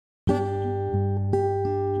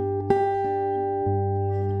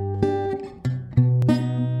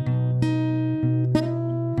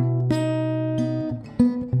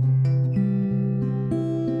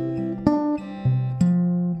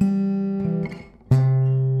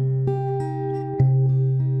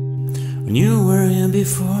when you were here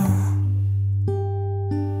before.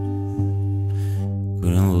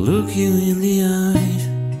 Couldn't look you in the eyes.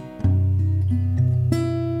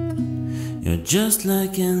 You're just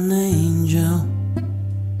like an angel.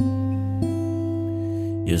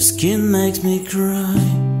 Your skin makes me cry.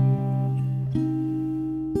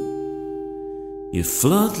 You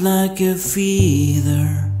float like a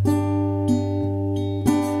feather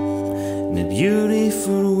in a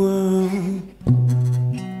beautiful world.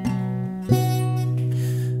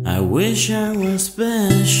 I wish I was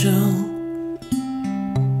special.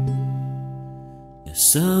 You're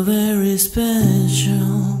so very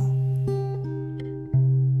special.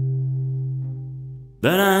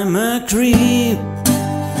 But I'm a creep.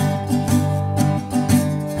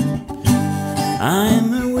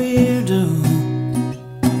 I'm a weirdo.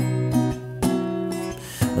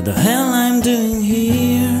 What the hell I'm doing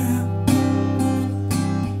here?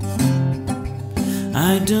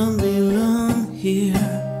 I don't belong here.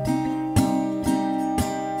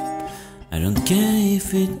 I don't care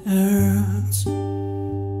if it hurts.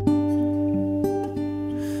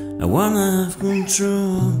 I wanna have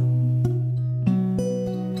control.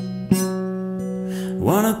 I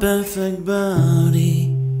want a perfect body.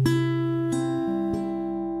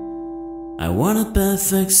 I want a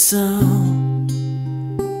perfect soul.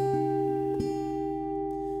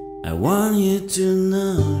 I want you to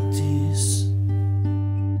notice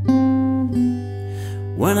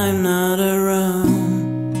when I'm not around.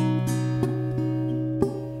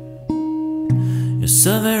 You're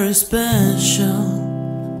so very special.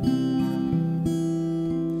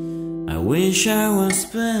 I wish I was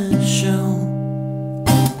special.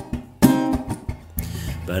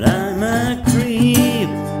 But I'm a creep.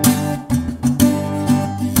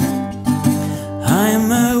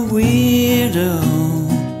 I'm a weirdo.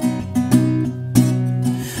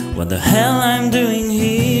 What the hell I'm doing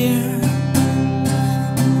here?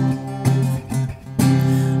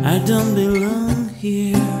 I don't belong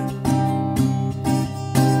here.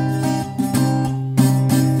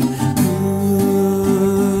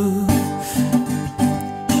 Ooh,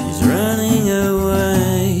 she's running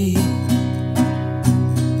away.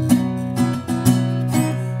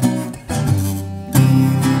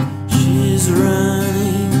 She's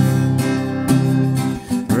running.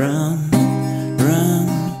 Run, run,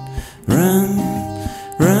 run,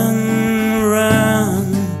 run, run.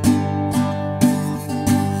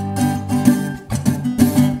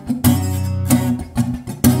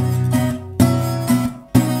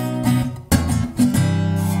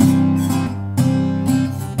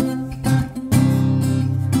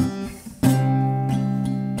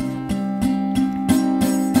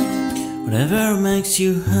 Whatever makes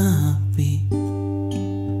you happy,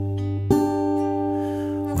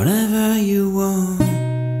 whatever you want.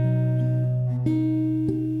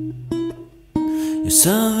 You're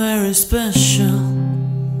so very special.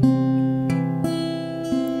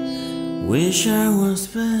 Wish I was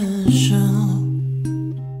special.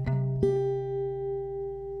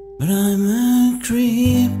 But I'm a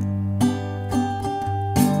creep.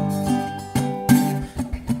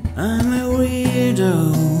 I'm a weirdo.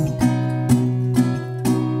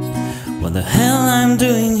 What the hell I'm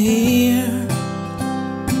doing here?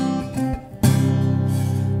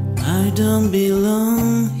 I don't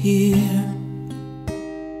belong here.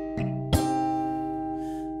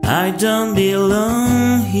 I don't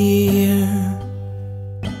belong here.